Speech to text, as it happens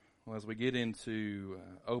Well, as we get into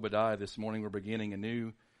Obadiah this morning, we're beginning a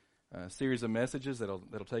new series of messages that'll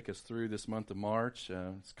take us through this month of March.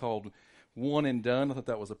 It's called One and Done. I thought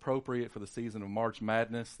that was appropriate for the season of March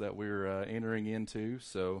Madness that we're entering into.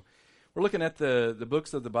 So we're looking at the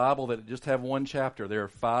books of the Bible that just have one chapter. There are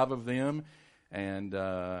 5 of them, and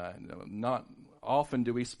not often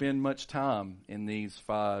do we spend much time in these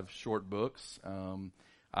 5 short books.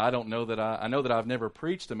 I know that I've never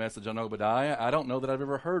preached a message on Obadiah. I don't know that I've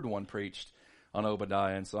ever heard one preached on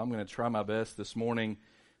Obadiah, and so I'm going to try my best this morning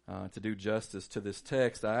to do justice to this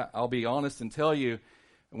text. I'll be honest and tell you,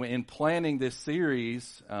 in planning this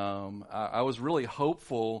series, I was really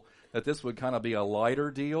hopeful that this would kind of be a lighter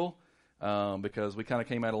deal because we kind of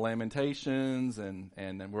came out of Lamentations and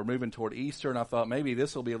we're moving toward Easter, and I thought maybe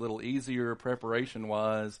this will be a little easier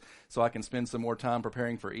preparation-wise so I can spend some more time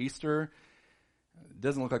preparing for Easter. It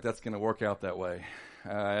doesn't look like that's going to work out that way.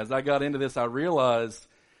 As I got into this, I realized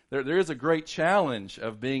there is a great challenge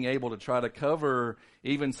of being able to try to cover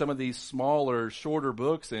even some of these smaller, shorter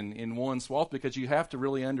books in one swath, because you have to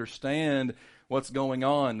really understand what's going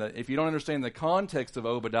on. If you don't understand the context of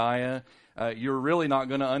Obadiah, you're really not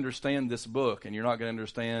going to understand this book, and you're not going to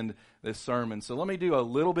understand this sermon. So let me do a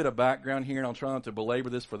little bit of background here, and I'll try not to belabor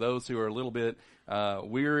this for those who are a little bit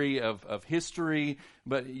weary of history.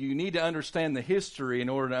 But you need to understand the history in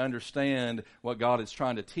order to understand what God is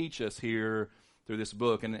trying to teach us here through this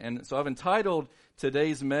book. And so I've entitled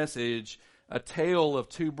today's message, A Tale of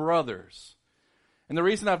Two Brothers. And the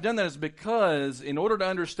reason I've done that is because in order to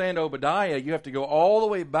understand Obadiah, you have to go all the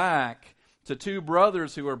way back to 2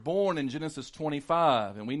 brothers who are born in Genesis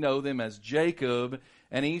 25. And we know them as Jacob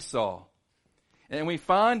and Esau. And we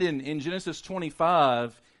find in Genesis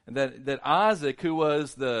 25 that Isaac, who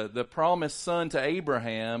was the promised son to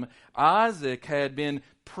Abraham, Isaac had been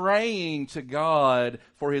praying to God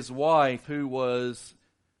for his wife who was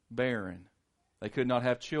barren. They could not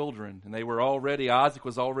have children. And Isaac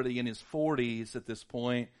was already in his 40s at this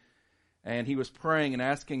point, and he was praying and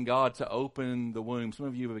asking God to open the womb. Some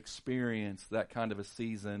of you have experienced that kind of a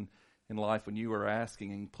season in life when you are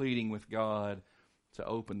asking and pleading with God to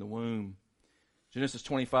open the womb. Genesis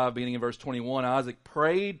 25, beginning in verse 21, Isaac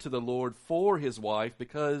prayed to the Lord for his wife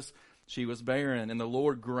because she was barren. And the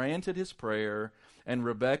Lord granted his prayer, and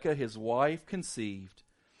Rebekah, his wife, conceived.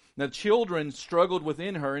 Now children struggled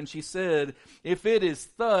within her, and she said, "If it is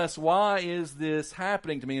thus, why is this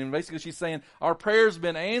happening to me?" And basically she's saying, our prayer's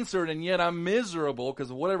been answered, and yet I'm miserable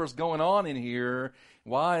because of whatever's going on in here.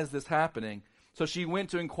 Why is this happening? So she went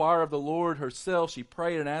to inquire of the Lord herself. She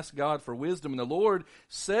prayed and asked God for wisdom. And the Lord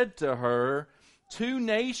said to her, 2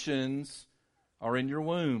 nations are in your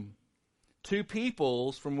womb. 2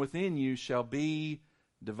 peoples from within you shall be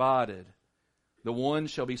divided. The one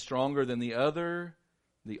shall be stronger than the other.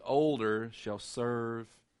 The older shall serve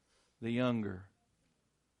the younger.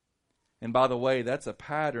 And by the way, that's a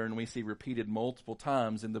pattern we see repeated multiple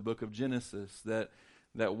times in the book of Genesis, that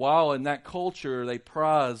while in that culture they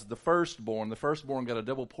prized the firstborn got a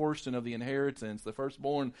double portion of the inheritance. The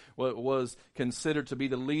firstborn was considered to be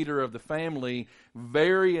the leader of the family.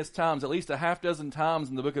 Various times, at least a half dozen times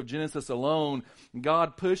in the book of Genesis alone,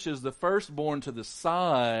 God pushes the firstborn to the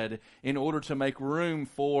side in order to make room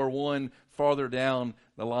for one farther down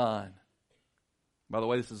the line. By the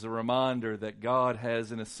way, this is a reminder that God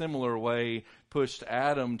has, in a similar way, pushed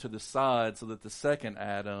Adam to the side so that the second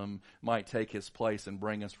Adam might take his place and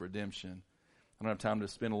bring us redemption. I don't have time to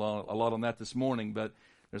spend a lot on that this morning, but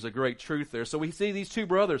there's a great truth there. So we see these 2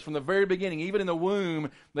 brothers from the very beginning, even in the womb,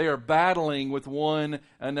 they are battling with one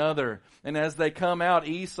another. And as they come out,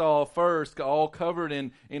 Esau first, all covered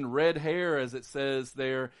in red hair, as it says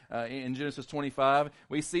there in Genesis 25,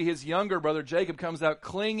 we see his younger brother Jacob comes out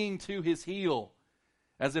clinging to his heel,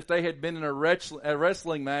 as if they had been in a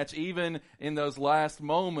wrestling match even in those last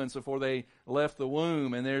moments before they left the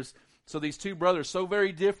womb. And so these 2 brothers, so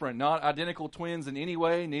very different, not identical twins in any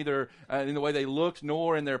way, neither in the way they looked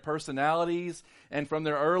nor in their personalities. And from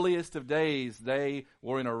their earliest of days, they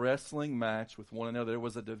were in a wrestling match with one another. There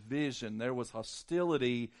was a division. There was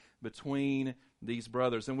hostility between these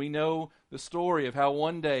brothers. And we know the story of how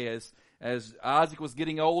one day, as Isaac was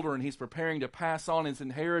getting older and he's preparing to pass on his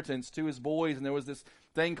inheritance to his boys, and there was this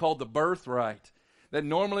thing called the birthright that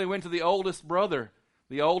normally went to the oldest brother.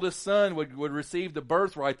 The oldest son would receive the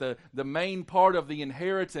birthright, the main part of the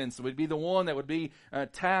inheritance. It would be the one that would be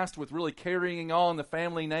tasked with really carrying on the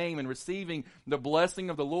family name and receiving the blessing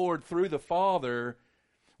of the Lord through the father.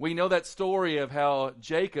 We know that story of how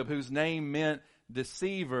Jacob, whose name meant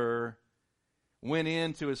deceiver, went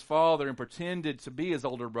in to his father and pretended to be his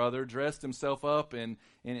older brother, dressed himself up in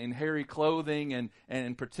hairy clothing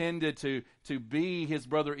and pretended to be his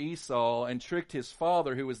brother Esau, and tricked his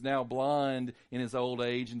father, who was now blind in his old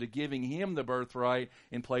age, into giving him the birthright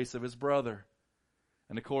in place of his brother.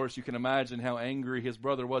 And of course, you can imagine how angry his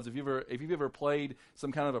brother was. If you've ever played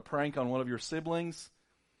some kind of a prank on one of your siblings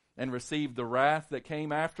and received the wrath that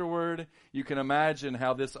came afterward, you can imagine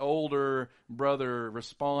how this older brother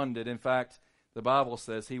responded. In fact, the Bible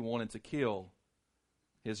says he wanted to kill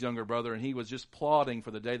his younger brother, and he was just plotting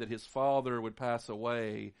for the day that his father would pass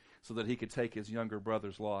away so that he could take his younger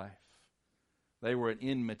brother's life. They were at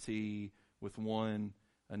enmity with one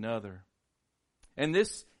another. And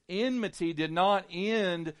this enmity did not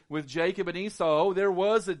end with Jacob and Esau. Oh, there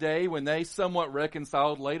was a day when they somewhat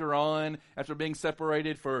reconciled later on after being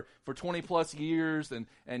separated for 20 plus years,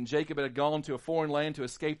 and Jacob had gone to a foreign land to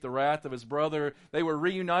escape the wrath of his brother. They were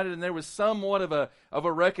reunited, and there was somewhat of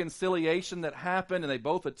a reconciliation that happened, and they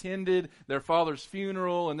both attended their father's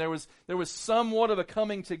funeral, and there was somewhat of a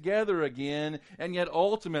coming together again. And yet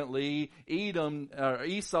ultimately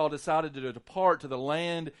Esau decided to depart to the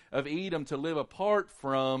land of Edom to live apart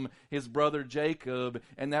from his brother Jacob,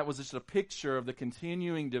 and that was just a picture of the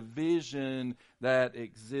continuing division that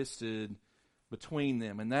existed between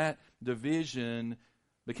them. And that division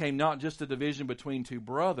became not just a division between two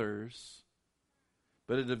brothers,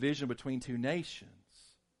 but a division between two nations.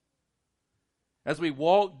 As we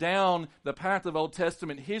walk down the path of Old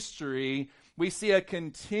Testament history, we see a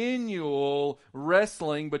continual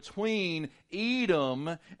wrestling between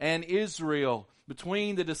Edom and Israel,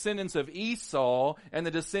 between the descendants of Esau and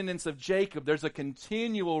the descendants of Jacob. There's a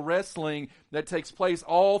continual wrestling that takes place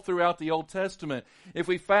all throughout the Old Testament. If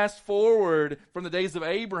we fast forward from the days of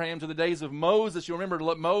Abraham to the days of Moses, you'll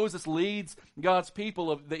remember Moses leads God's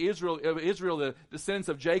people of Israel, the descendants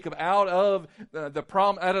of Jacob, out of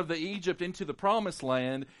the Egypt into the Promised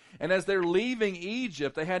Land. And as they're leaving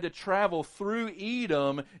Egypt, they had to travel through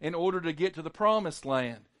Edom in order to get to the Promised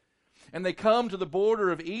Land. And they come to the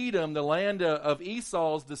border of Edom, the land of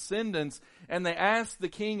Esau's descendants, and they ask the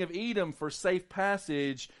king of Edom for safe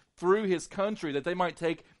passage through his country, that they might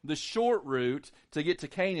take the short route to get to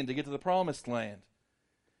Canaan, to get to the Promised Land.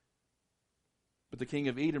 But the king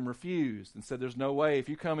of Edom refused and said, there's no way. If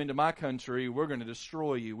you come into my country, we're going to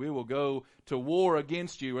destroy you. We will go to war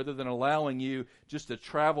against you rather than allowing you just to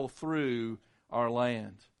travel through our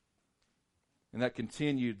land. And that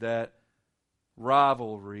continued, that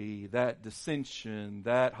rivalry, that dissension,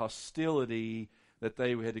 that hostility that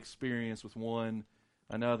they had experienced with one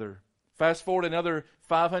another. Fast forward another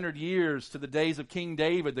 500 years to the days of King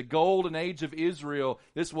David, the golden age of Israel.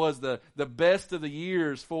 This was the best of the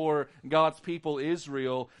years for God's people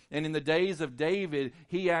Israel. And in the days of David,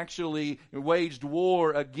 he actually waged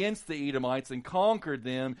war against the Edomites and conquered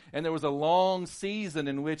them. And there was a long season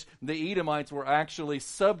in which the Edomites were actually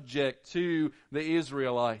subject to the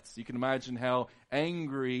Israelites. You can imagine how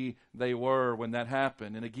angry they were when that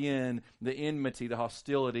happened. And again, the enmity, the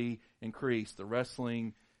hostility increased. The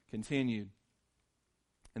wrestling continued.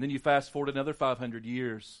 And then you fast forward another 500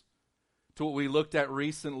 years to what we looked at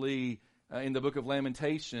recently in the book of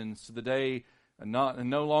Lamentations, to the day,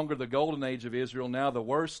 no longer the golden age of Israel, now the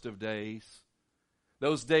worst of days.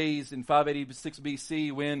 Those days in 586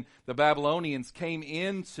 BC when the Babylonians came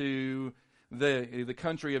into the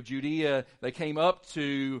country of Judea. They came up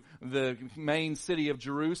to the main city of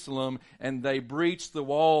Jerusalem, and they breached the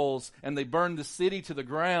walls, and they burned the city to the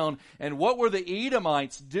ground. And what were the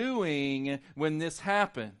Edomites doing when this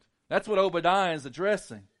happened? That's what Obadiah is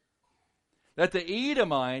addressing. That the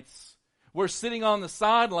Edomites were sitting on the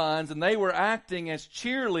sidelines, and they were acting as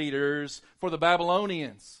cheerleaders for the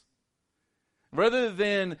Babylonians. Rather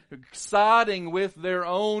than siding with their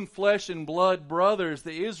own flesh and blood brothers,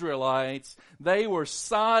 the Israelites, they were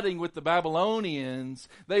siding with the Babylonians.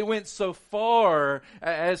 They went so far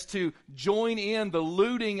as to join in the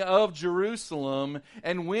looting of Jerusalem.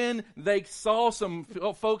 And when they saw some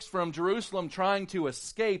folks from Jerusalem trying to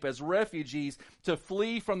escape as refugees to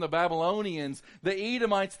flee from the Babylonians, the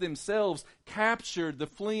Edomites themselves captured the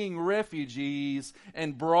fleeing refugees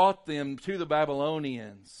and brought them to the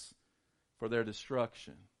Babylonians for their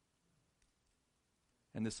destruction.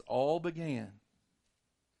 And this all began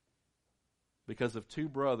because of two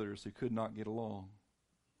brothers who could not get along.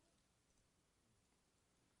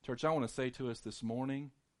 Church, I want to say to us this morning,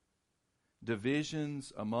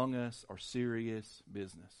 divisions among us are serious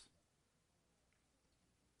business.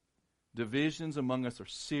 Divisions among us are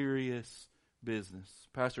serious business.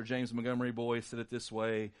 Pastor James Montgomery Boyce said it this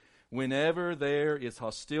way: whenever there is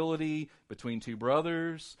hostility between two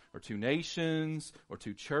brothers or two nations or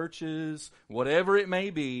two churches, whatever it may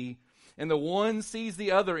be, and the one sees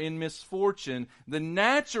the other in misfortune, the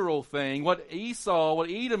natural thing, what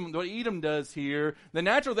Edom does here, the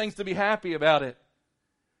natural thing is to be happy about it.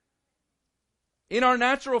 In our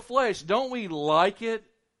natural flesh, don't we like it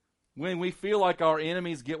when we feel like our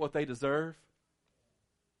enemies get what they deserve?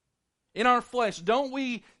 In our flesh, don't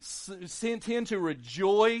we tend to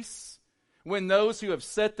rejoice when those who have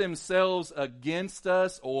set themselves against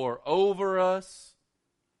us or over us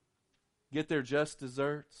get their just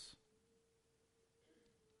deserts?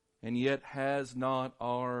 And yet has not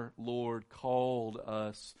our Lord called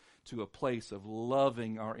us to a place of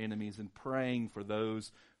loving our enemies and praying for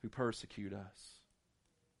those who persecute us?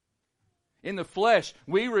 In the flesh,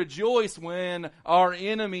 we rejoice when our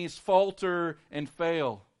enemies falter and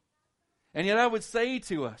fail. And yet I would say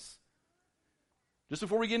to us, just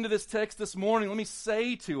before we get into this text this morning, let me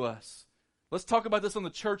say to us, let's talk about this on the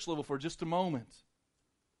church level for just a moment.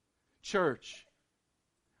 Church,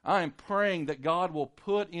 I am praying that God will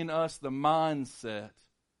put in us the mindset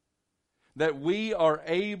that we are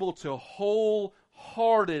able to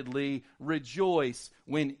wholeheartedly rejoice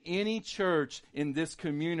when any church in this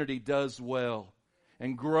community does well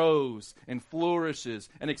and grows and flourishes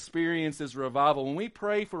and experiences revival. When we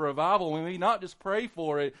pray for revival, when we not just pray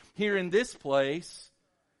for it here in this place,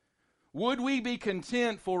 would we be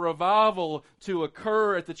content for revival to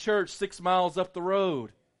occur at the church 6 miles up the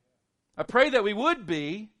road? I pray that we would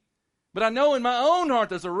be, but I know in my own heart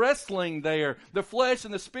there's a wrestling there. The flesh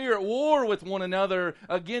and the spirit war with one another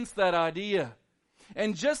against that idea.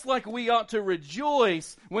 And just like we ought to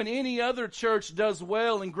rejoice when any other church does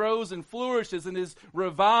well and grows and flourishes and is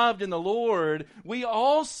revived in the Lord, we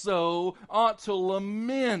also ought to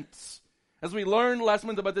lament. As we learned last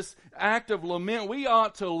month about this act of lament, we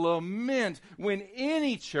ought to lament when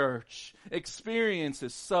any church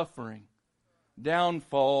experiences suffering,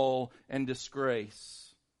 downfall, and disgrace.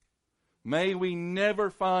 May we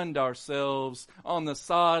never find ourselves on the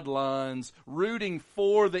sidelines rooting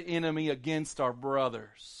for the enemy against our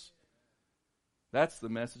brothers. That's the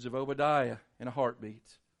message of Obadiah in a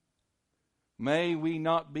heartbeat. May we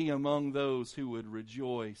not be among those who would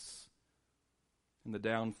rejoice in the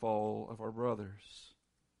downfall of our brothers.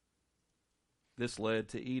 This led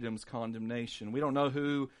to Edom's condemnation. We don't know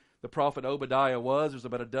who the prophet Obadiah was. There's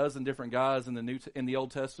about a dozen different guys in the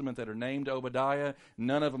Old Testament that are named Obadiah.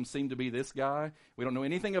 None of them seem to be this guy. We don't know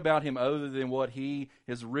anything about him other than what he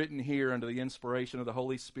has written here under the inspiration of the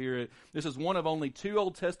Holy Spirit. This is one of only 2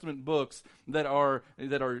 Old Testament books that are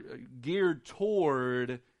geared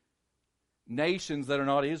toward nations that are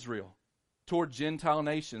not Israel, toward Gentile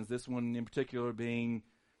nations. This one in particular being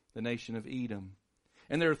the nation of Edom.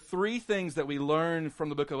 And there are 3 things that we learn from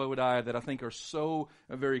the book of Obadiah that I think are so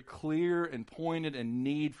very clear and pointed and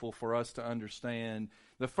needful for us to understand.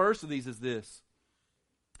 The first of these is this.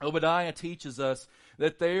 Obadiah teaches us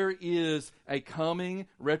that there is a coming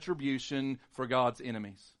retribution for God's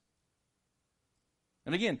enemies.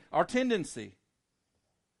 And again, our tendency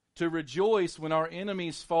to rejoice when our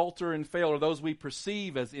enemies falter and fail, or those we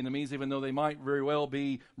perceive as enemies, even though they might very well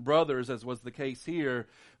be brothers, as was the case here.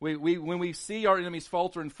 When we see our enemies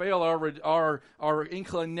falter and fail, our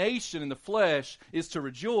inclination in the flesh is to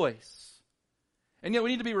rejoice. And yet we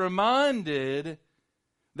need to be reminded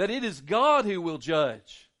that it is God who will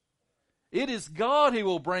judge. It is God who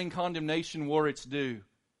will bring condemnation where it's due.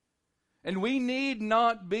 And we need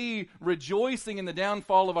not be rejoicing in the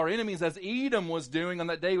downfall of our enemies as Edom was doing on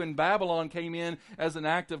that day when Babylon came in as an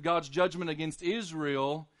act of God's judgment against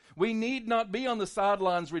Israel. We need not be on the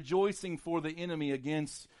sidelines rejoicing for the enemy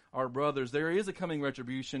against our brothers. There is a coming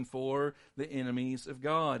retribution for the enemies of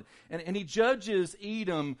God. And he judges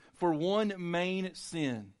Edom for one main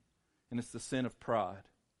sin, and it's the sin of pride.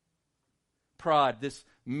 Pride, this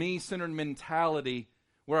me-centered mentality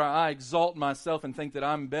where I exalt myself and think that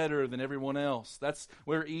I'm better than everyone else. That's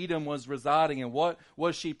where Edom was residing. And what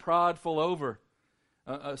was she prideful over?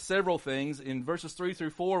 Several things. In verses 3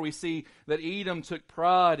 through 4, we see that Edom took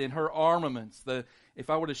pride in her armaments. If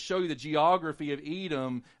I were to show you the geography of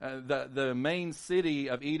Edom, the main city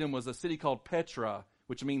of Edom was a city called Petra,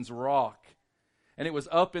 which means rock. And it was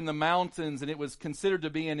up in the mountains, and it was considered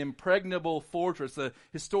to be an impregnable fortress. The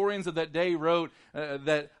historians of that day wrote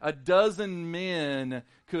that 12 men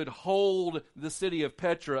could hold the city of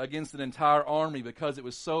Petra against an entire army because it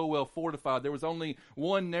was so well fortified. There was only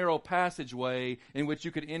one narrow passageway in which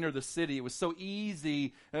you could enter the city. It was so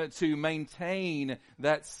easy to maintain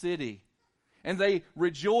that city. And they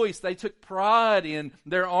rejoiced. They took pride in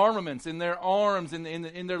their armaments, in their arms,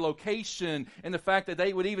 in their location, and the fact that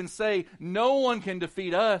they would even say, no one can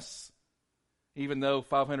defeat us. Even though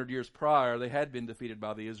 500 years prior, they had been defeated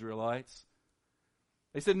by the Israelites.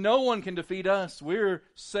 They said, no one can defeat us. We're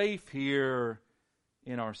safe here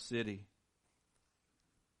in our city.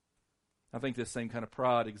 I think this same kind of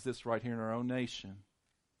pride exists right here in our own nation.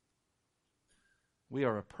 We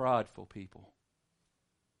are a prideful people.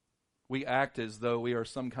 We act as though we are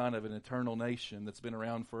some kind of an eternal nation that's been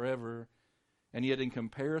around forever. And yet in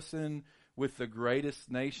comparison with the greatest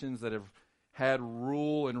nations that have had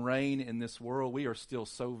rule and reign in this world, we are still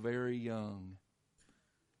so very young.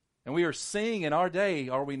 And we are seeing in our day,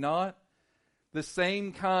 are we not, the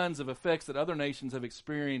same kinds of effects that other nations have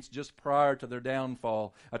experienced just prior to their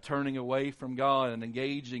downfall, a turning away from God and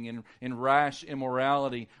engaging in rash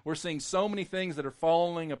immorality. We're seeing so many things that are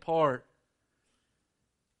falling apart.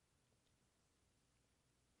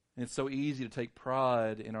 And it's so easy to take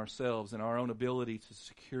pride in ourselves and our own ability to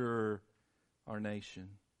secure our nation.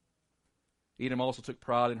 Edom also took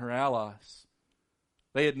pride in her allies.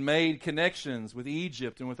 They had made connections with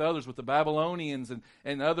Egypt and with others, with the Babylonians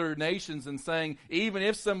and other nations, and saying, even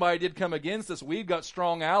if somebody did come against us, we've got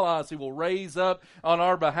strong allies who will raise up on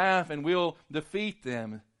our behalf and we'll defeat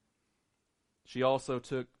them. She also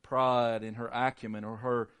took pride in her acumen or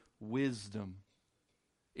her wisdom.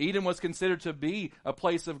 Edom was considered to be a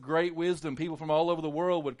place of great wisdom. People from all over the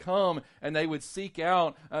world would come and they would seek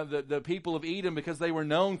out the people of Edom because they were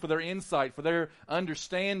known for their insight, for their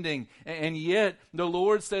understanding. And yet the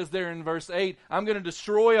Lord says there in verse 8, I'm going to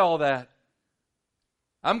destroy all that.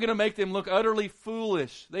 I'm going to make them look utterly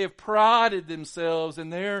foolish. They have prided themselves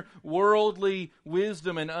in their worldly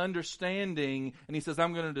wisdom and understanding. And he says,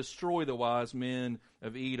 I'm going to destroy the wise men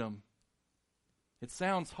of Edom. It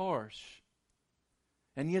sounds harsh.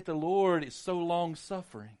 And yet the Lord is so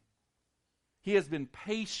long-suffering. He has been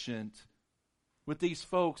patient with these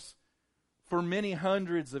folks for many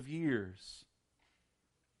hundreds of years.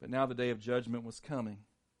 But now the day of judgment was coming.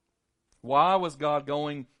 Why was God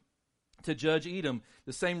going to judge Edom?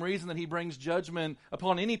 The same reason that he brings judgment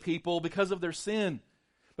upon any people, because of their sin.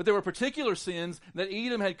 But there were particular sins that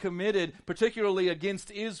Edom had committed, particularly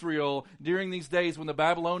against Israel, during these days when the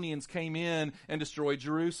Babylonians came in and destroyed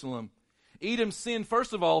Jerusalem. Edom sinned,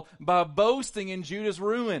 first of all, by boasting in Judah's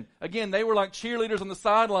ruin. Again, they were like cheerleaders on the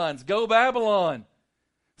sidelines. Go Babylon.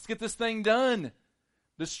 Let's get this thing done.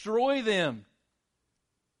 Destroy them.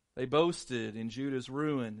 They boasted in Judah's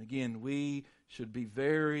ruin. Again, we should be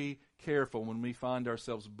very careful when we find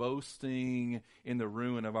ourselves boasting in the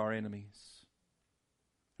ruin of our enemies.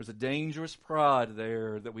 There's a dangerous pride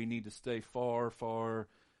there that we need to stay far, far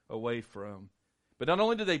away from. But not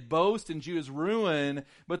only did they boast in Judah's ruin,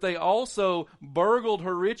 but they also burgled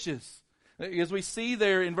her riches. As we see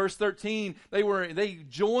there in verse 13, they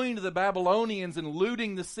joined the Babylonians in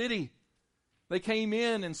looting the city. They came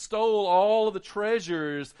in and stole all of the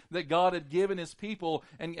treasures that God had given his people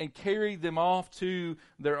and carried them off to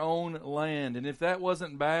their own land. And if that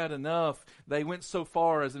wasn't bad enough, they went so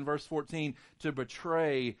far as in verse 14 to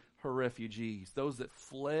betray her refugees, those that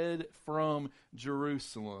fled from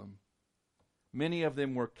Jerusalem. Many of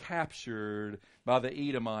them were captured by the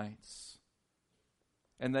Edomites,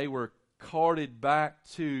 and they were carted back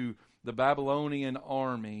to the Babylonian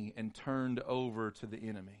army and turned over to the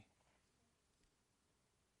enemy.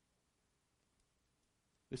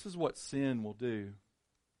 This is what sin will do.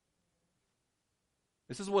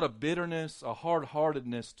 This is what a bitterness, a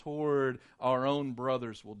hard-heartedness toward our own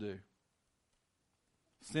brothers will do.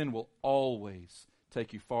 Sin will always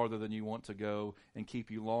take you farther than you want to go and keep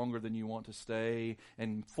you longer than you want to stay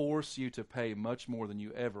and force you to pay much more than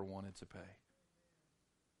you ever wanted to pay.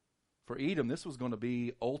 For Edom, this was going to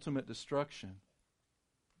be ultimate destruction.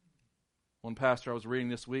 One pastor I was reading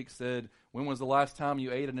this week said, when was the last time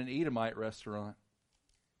you ate in an Edomite restaurant?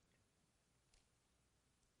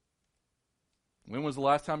 When was the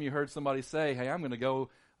last time you heard somebody say, hey, I'm going to go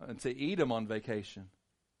to Edom on vacation?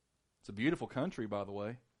 It's a beautiful country, by the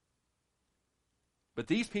way. But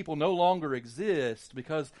these people no longer exist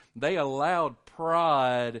because they allowed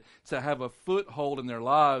pride to have a foothold in their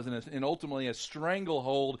lives and ultimately a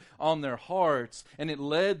stranglehold on their hearts, and it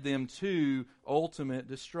led them to ultimate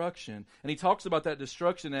destruction. And he talks about that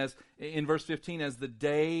destruction as in verse 15 as the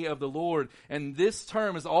day of the Lord. And this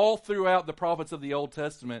term is all throughout the prophets of the Old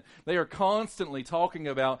Testament. They are constantly talking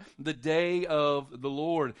about the day of the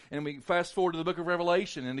Lord. And we fast forward to the book of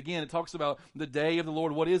Revelation, and again it talks about the day of the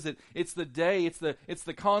Lord. What is it? It's the day, it's the it's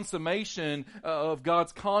the consummation of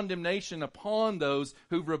God's condemnation upon those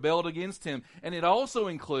who've rebelled against Him. And it also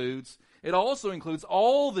includes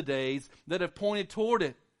all the days that have pointed toward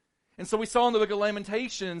it. And so we saw in the book of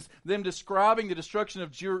Lamentations them describing the destruction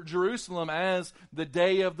of Jerusalem as the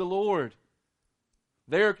day of the Lord.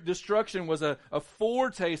 Their destruction was a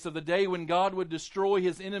foretaste of the day when God would destroy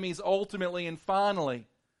His enemies ultimately and finally.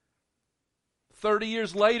 30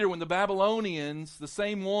 years later, when the Babylonians, the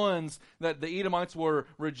same ones that the Edomites were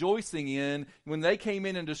rejoicing in, when they came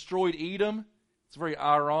in and destroyed Edom, it's very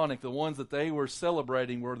ironic. The ones that they were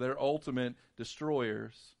celebrating were their ultimate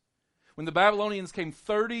destroyers. When the Babylonians came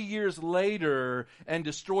 30 years later and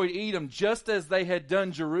destroyed Edom, just as they had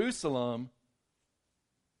done Jerusalem,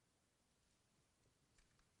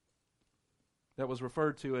 that was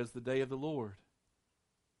referred to as the day of the Lord.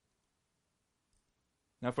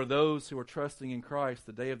 Now, for those who are trusting in Christ,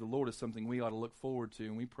 the day of the Lord is something we ought to look forward to.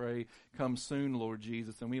 And we pray, come soon, Lord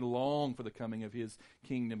Jesus. And we long for the coming of His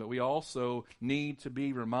kingdom. But we also need to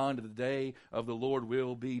be reminded the day of the Lord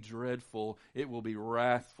will be dreadful. It will be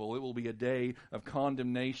wrathful. It will be a day of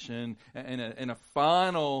condemnation and a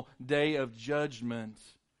final day of judgment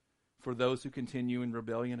for those who continue in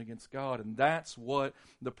rebellion against God. And that's what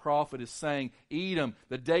the prophet is saying. Edom,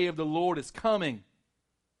 the day of the Lord is coming.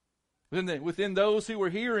 Within those who were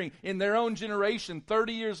hearing in their own generation,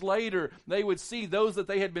 30 years later, they would see those that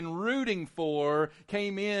they had been rooting for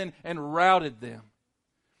came in and routed them.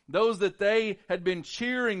 Those that they had been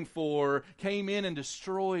cheering for came in and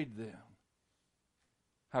destroyed them.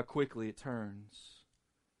 How quickly it turns.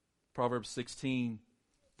 Proverbs 16,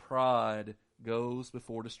 pride goes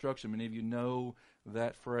before destruction. Many of you know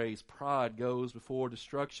that phrase. Pride goes before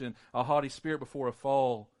destruction, a haughty spirit before a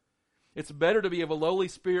fall. It's better to be of a lowly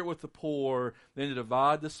spirit with the poor than to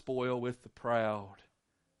divide the spoil with the proud.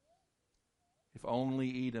 If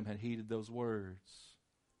only Edom had heeded those words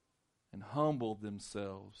and humbled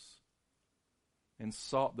themselves and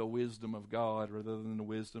sought the wisdom of God rather than the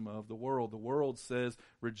wisdom of the world. The world says,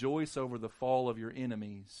 rejoice over the fall of your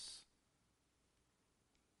enemies.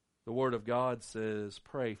 The Word of God says,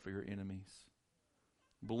 pray for your enemies.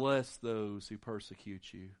 Bless those who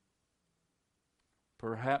persecute you.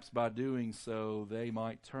 Perhaps by doing so, they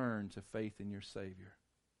might turn to faith in your Savior.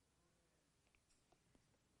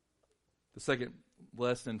 The second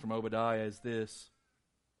lesson from Obadiah is this.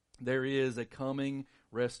 There is a coming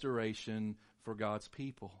restoration for God's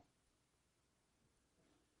people.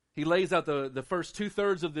 He lays out the first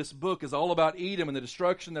 2/3 of this book is all about Edom and the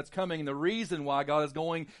destruction that's coming and the reason why God is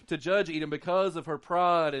going to judge Edom because of her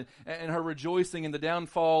pride and her rejoicing in the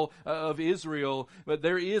downfall of Israel. But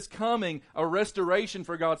there is coming a restoration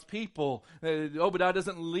for God's people. Obadiah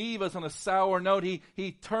doesn't leave us on a sour note.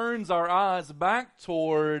 He turns our eyes back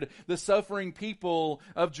toward the suffering people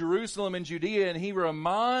of Jerusalem and Judea, and he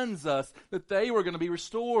reminds us that they were going to be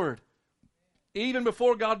restored. Even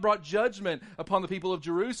before God brought judgment upon the people of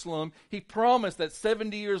Jerusalem, He promised that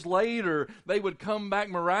 70 years later they would come back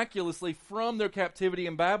miraculously from their captivity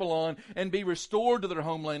in Babylon and be restored to their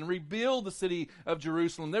homeland and rebuild the city of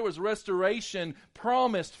Jerusalem. There was restoration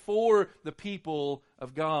promised for the people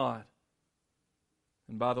of God.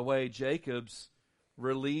 And by the way, Jacob's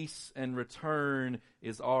release and return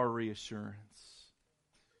is our reassurance.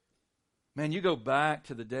 Man, you go back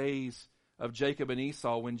to the days of Jacob and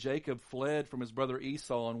Esau, when Jacob fled from his brother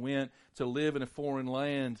Esau and went to live in a foreign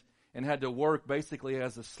land and had to work basically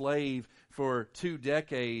as a slave for 2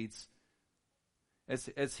 decades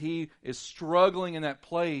as he is struggling in that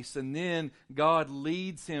place, and then God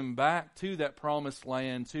leads him back to that promised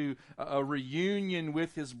land, to a reunion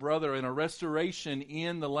with his brother and a restoration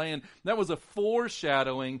in the land. That was a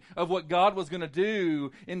foreshadowing of what God was going to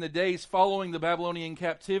do in the days following the Babylonian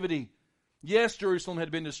captivity. Yes, Jerusalem had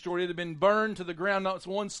been destroyed. It had been burned to the ground. Not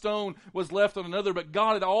one stone was left on another, but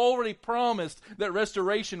God had already promised that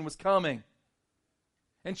restoration was coming.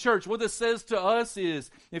 And church, what this says to us is,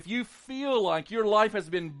 if you feel like your life has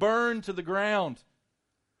been burned to the ground,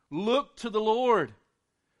 look to the Lord.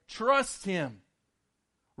 Trust Him.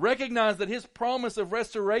 Recognize that His promise of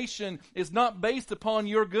restoration is not based upon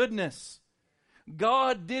your goodness.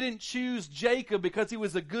 God didn't choose Jacob because he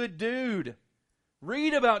was a good dude.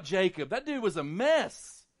 Read about Jacob. That dude was a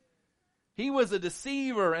mess. He was a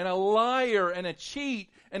deceiver and a liar and a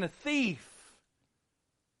cheat and a thief.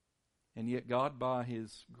 And yet God, by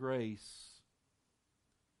His grace,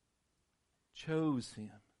 chose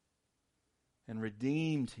him and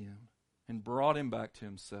redeemed him and brought him back to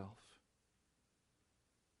Himself.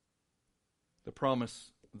 The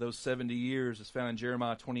promise of those 70 years is found in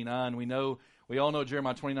Jeremiah 29. We all know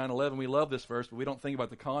Jeremiah 29:11. We love this verse, but we don't think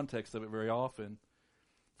about the context of it very often.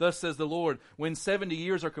 Thus says the Lord, when 70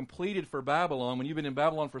 years are completed for Babylon, when you've been in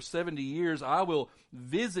Babylon for 70 years, I will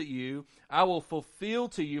visit you, I will fulfill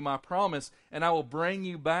to you my promise, and I will bring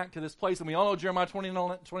you back to this place. And we all know Jeremiah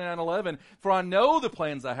 29:11, for I know the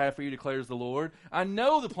plans I have for you, declares the Lord. I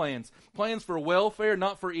know the plans for welfare,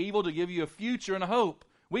 not for evil, to give you a future and a hope.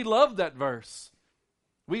 We love that verse.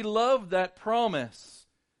 We love that promise.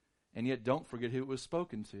 And yet don't forget who it was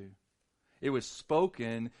spoken to. It was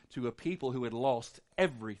spoken to a people who had lost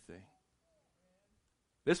everything.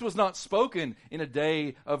 This was not spoken in a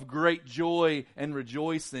day of great joy and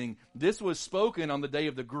rejoicing. This was spoken on the day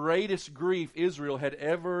of the greatest grief Israel had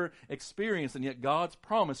ever experienced, and yet God's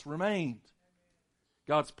promise remained.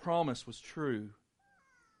 God's promise was true.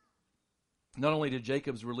 Not only did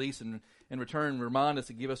Jacob's release and return remind us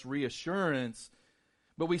and give us reassurance,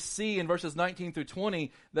 but we see in verses 19 through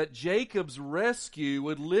 20 that Jacob's rescue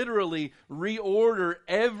would literally reorder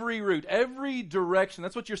every route, every direction.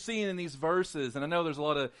 That's what you're seeing in these verses. And I know there's a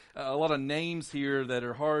lot of names here that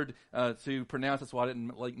are hard to pronounce. That's why I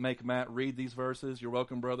didn't make Matt read these verses. You're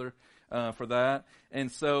welcome, brother, for that.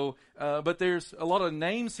 And so, but there's a lot of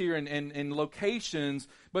names here and locations.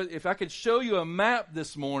 But if I could show you a map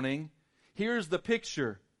this morning, here's the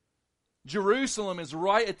picture. Jerusalem is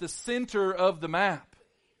right at the center of the map.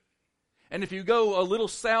 And if you go a little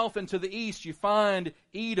south and to the east, you find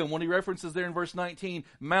Edom. When he references there in verse 19,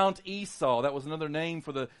 Mount Esau. That was another name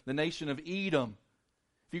for the nation of Edom.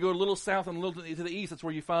 If you go a little south and a little to the east, that's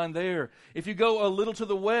where you find there. If you go a little to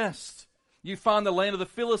the west, you find the land of the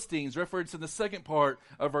Philistines, referenced in the second part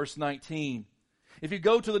of verse 19. If you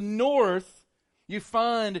go to the north, you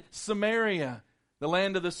find Samaria, the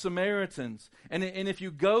land of the Samaritans. And if you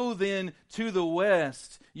go then to the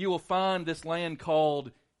west, you will find this land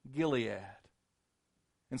called Gilead.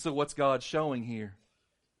 And so what's God showing here?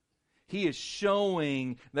 He is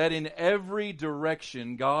showing that in every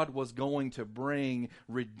direction God was going to bring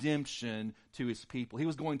redemption to His people. He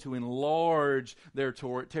was going to enlarge their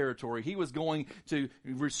territory. He was going to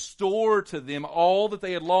restore to them all that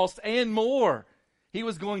they had lost and more. He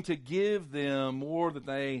was going to give them more than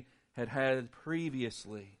they had had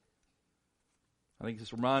previously. I think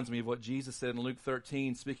this reminds me of what Jesus said in Luke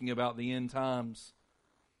 13, speaking about the end times.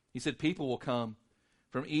 He said, people will come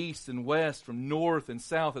from east and west, from north and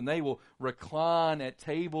south, and they will recline at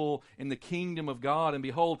table in the kingdom of God. And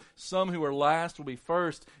behold, some who are last will be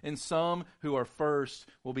first, and some who are first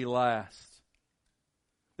will be last.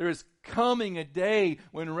 There is coming a day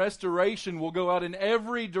when restoration will go out in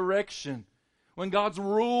every direction, when God's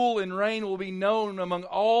rule and reign will be known among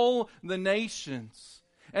all the nations.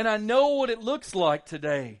 And I know what it looks like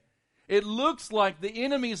today. It looks like the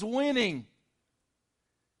enemy's winning.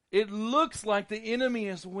 It looks like the enemy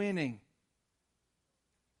is winning.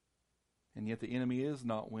 And yet the enemy is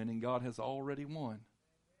not winning. God has already won.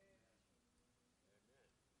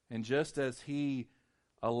 And just as He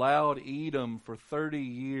allowed Edom for 30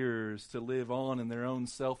 years to live on in their own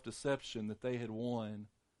self-deception that they had won,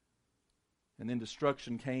 and then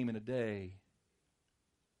destruction came in a day,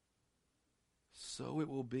 so it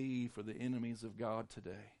will be for the enemies of God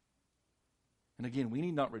today. And again, we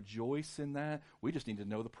need not rejoice in that. We just need to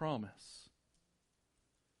know the promise.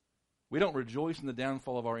 We don't rejoice in the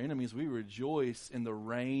downfall of our enemies. We rejoice in the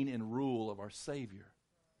reign and rule of our Savior.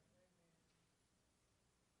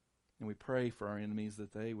 And we pray for our enemies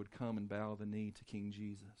that they would come and bow the knee to King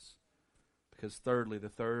Jesus. Because thirdly, the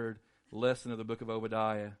third lesson of the book of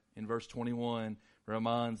Obadiah in verse 21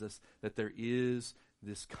 reminds us that there is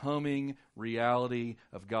this coming reality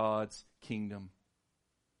of God's kingdom.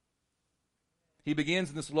 He begins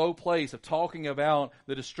in this low place of talking about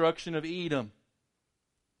the destruction of Edom.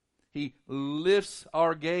 He lifts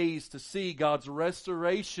our gaze to see God's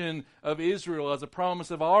restoration of Israel as a promise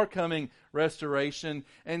of our coming restoration.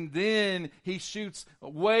 And then He shoots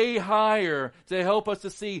way higher to help us to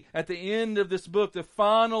see at the end of this book, the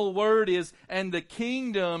final word is, and the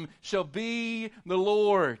kingdom shall be the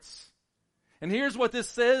Lord's. And here's what this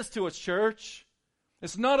says to us, church.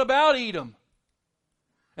 It's not about Edom.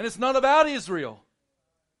 And it's not about Israel.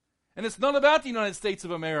 And it's not about the United States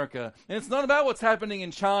of America. And it's not about what's happening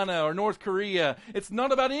in China or North Korea. It's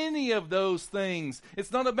not about any of those things.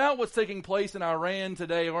 It's not about what's taking place in Iran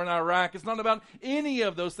today or in Iraq. It's not about any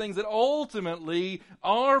of those things. That ultimately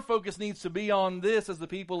our focus needs to be on this as the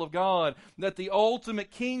people of God. That the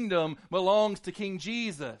ultimate kingdom belongs to King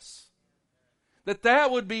Jesus. That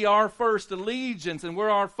would be our first allegiance and where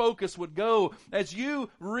our focus would go. As you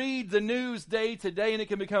read the news day to day, and it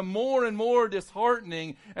can become more and more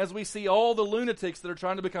disheartening as we see all the lunatics that are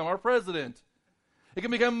trying to become our president. It can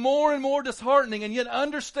become more and more disheartening, and yet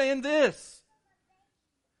understand this.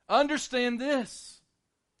 Understand this.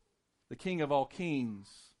 the King of all kings,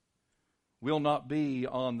 will not be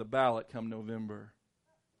on the ballot come November.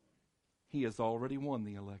 He has already won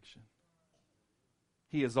the election.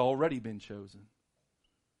 He has already been chosen.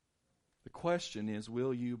 The question is,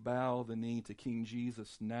 will you bow the knee to King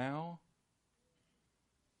Jesus now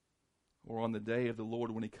or on the day of the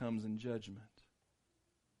Lord when He comes in judgment?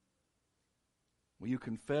 Will you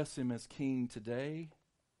confess Him as King today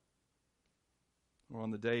or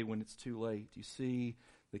on the day when it's too late? You see,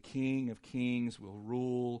 the King of Kings will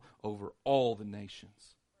rule over all the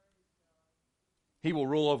nations. He will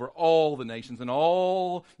rule over all the nations, and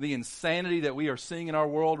all the insanity that we are seeing in our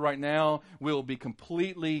world right now will be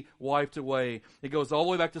completely wiped away. It goes all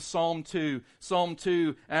the way back to Psalm 2. Psalm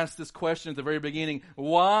 2 asks this question at the very beginning: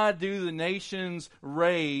 why do the nations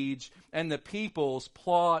rage and the peoples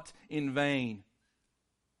plot in vain?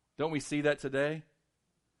 Don't we see that today?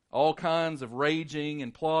 All kinds of raging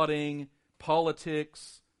and plotting,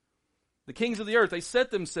 politics. The kings of the earth, they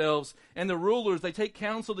set themselves, and the rulers, they take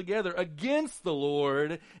counsel together against the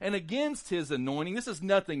Lord and against His anointing. This is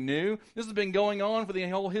nothing new. This has been going on for the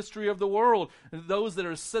whole history of the world. Those that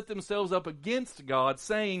are set themselves up against God,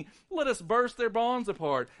 saying, let us burst their bonds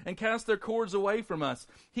apart and cast their cords away from us.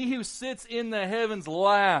 He who sits in the heavens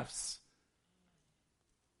laughs.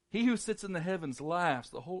 He who sits in the heavens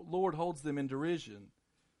laughs. The Lord holds them in derision.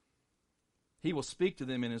 He will speak to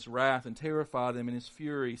them in His wrath and terrify them in His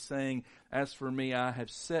fury, saying, as for me, I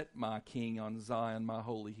have set my King on Zion, my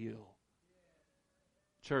holy hill.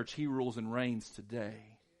 Church, He rules and reigns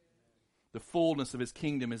today. The fullness of His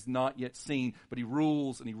kingdom is not yet seen, but He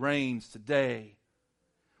rules and He reigns today.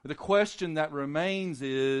 The question that remains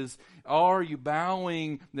is, are you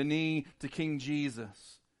bowing the knee to King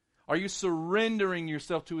Jesus? Are you surrendering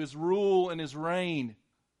yourself to His rule and His reign?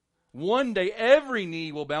 One day every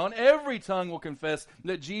knee will bow and every tongue will confess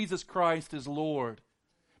that Jesus Christ is Lord.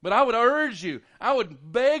 But I would urge you, I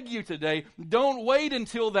would beg you today, don't wait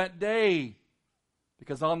until that day,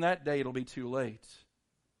 because on that day it'll be too late.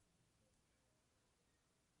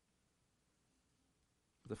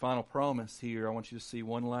 The final promise here, I want you to see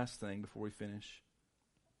one last thing before we finish.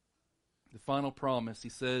 The final promise, He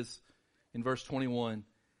says in verse 21,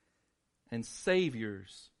 and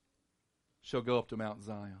saviors shall go up to Mount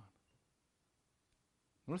Zion.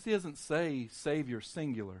 Notice He doesn't say Savior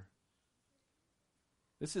singular.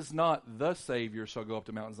 This is not the Savior shall go up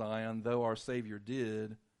to Mount Zion, though our Savior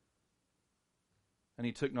did. And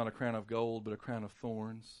He took not a crown of gold, but a crown of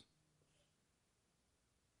thorns.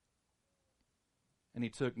 And He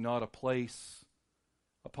took not a place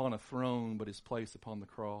upon a throne, but His place upon the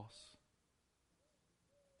cross.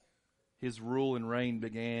 His rule and reign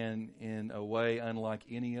began in a way unlike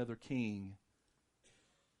any other king.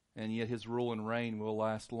 And yet His rule and reign will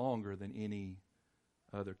last longer than any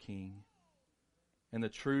other king. And the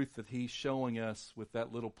truth that He's showing us with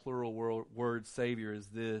that little plural word Savior is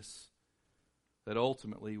this, that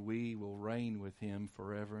ultimately we will reign with Him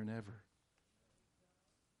forever and ever.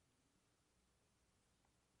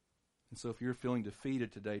 And so if you're feeling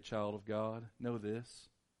defeated today, child of God, know this,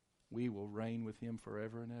 we will reign with Him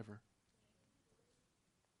forever and ever.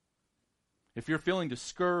 If you're feeling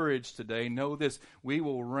discouraged today, know this, we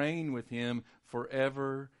will reign with Him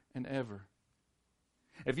forever and ever.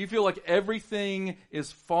 If you feel like everything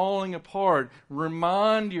is falling apart,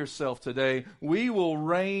 remind yourself today, we will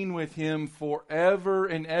reign with Him forever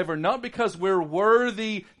and ever. Not because we're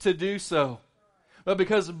worthy to do so, but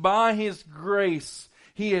because by His grace,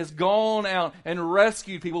 He has gone out and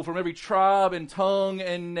rescued people from every tribe and tongue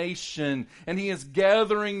and nation. And He is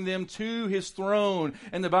gathering them to His throne.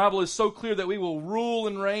 And the Bible is so clear that we will rule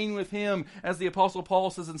and reign with Him. As the Apostle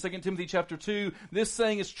Paul says in 2 Timothy chapter 2, this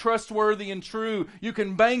saying is trustworthy and true. You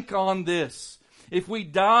can bank on this. If we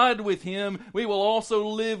died with Him, we will also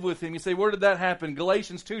live with Him. You say, where did that happen?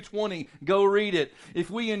 Galatians 2:20. Go read it. If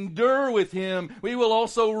we endure with Him, we will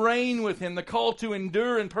also reign with Him. The call to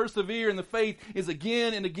endure and persevere in the faith is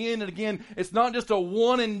again and again and again. It's not just a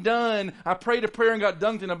one and done. I prayed a prayer and got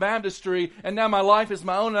dunked in a baptistry, and now my life is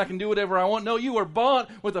my own and I can do whatever I want. No, you are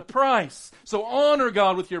bought with a price. So honor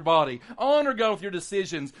God with your body. Honor God with your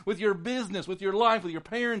decisions, with your business, with your life, with your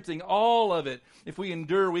parenting, all of it. If we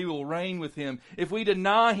endure, we will reign with Him. If we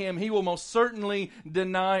deny Him, He will most certainly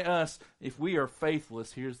deny us. If we are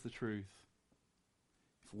faithless, here's the truth.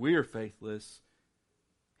 If we are faithless,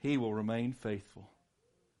 He will remain faithful.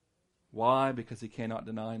 Why? Because He cannot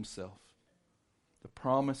deny Himself. The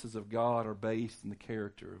promises of God are based in the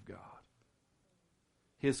character of God.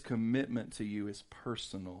 His commitment to you is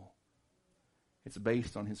personal. It's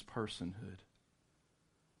based on His personhood.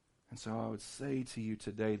 And so I would say to you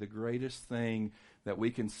today, the greatest thing that we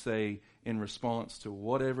can say in response to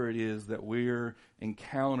whatever it is that we're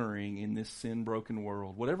encountering in this sin-broken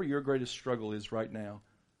world, whatever your greatest struggle is right now,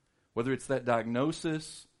 whether it's that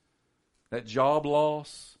diagnosis, that job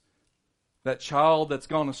loss, that child that's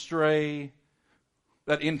gone astray,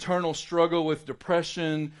 that internal struggle with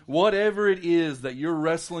depression, whatever it is that you're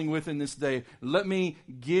wrestling with in this day, let me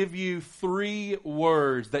give you 3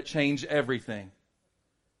 words that change everything.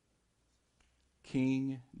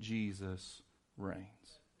 King Jesus reigns.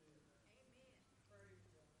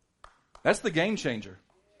 That's the game changer.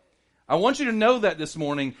 I want you to know that this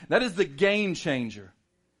morning. That is the game changer.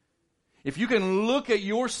 If you can look at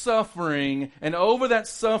your suffering and over that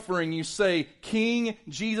suffering you say, King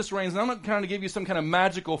Jesus reigns. And I'm not trying to give you some kind of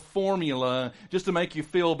magical formula just to make you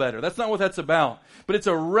feel better. That's not what that's about. But it's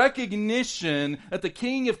a recognition that the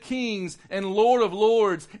King of Kings and Lord of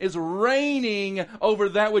Lords is reigning over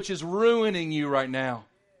that which is ruining you right now.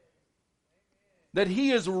 That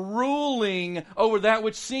He is ruling over that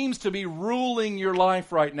which seems to be ruling your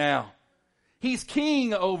life right now. He's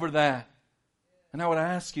king over that. And I would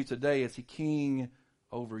ask you today, is He king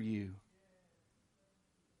over you?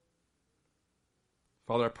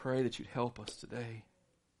 Father, I pray that You'd help us today.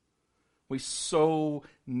 We so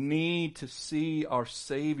need to see our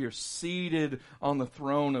Savior seated on the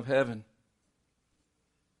throne of heaven.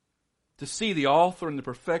 To see the author and the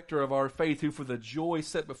perfecter of our faith, who for the joy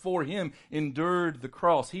set before Him endured the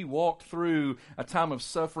cross. He walked through a time of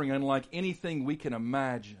suffering unlike anything we can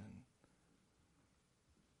imagine.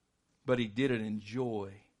 But He did it in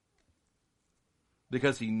joy,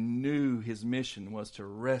 because He knew His mission was to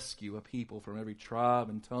rescue a people from every tribe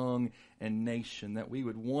and tongue and nation, that we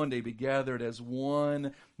would one day be gathered as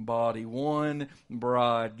one body, one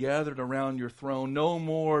bride, gathered around Your throne. No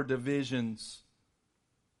more divisions.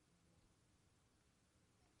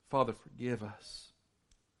 Father, forgive us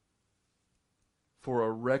for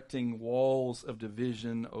erecting walls of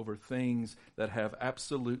division over things that have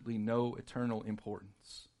absolutely no eternal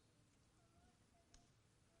importance.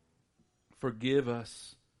 Forgive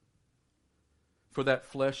us for that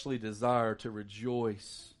fleshly desire to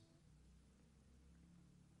rejoice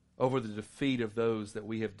over the defeat of those that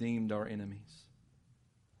we have deemed our enemies.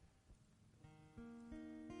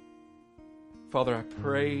 Father, I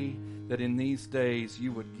pray that in these days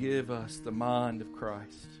You would give us the mind of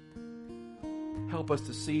Christ. Help us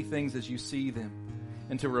to see things as You see them,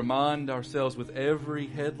 and to remind ourselves with every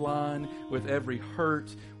headline, with every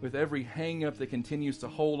hurt, with every hang-up that continues to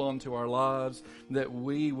hold on to our lives, that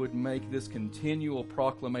we would make this continual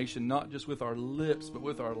proclamation, not just with our lips, but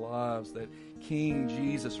with our lives, that King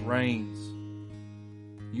Jesus reigns.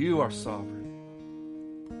 You are sovereign.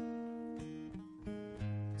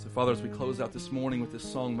 So, Father, as we close out this morning with this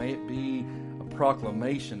song, may it be a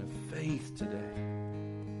proclamation of faith today.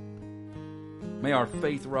 May our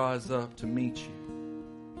faith rise up to meet You.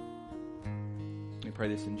 We pray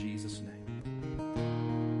this in Jesus' name.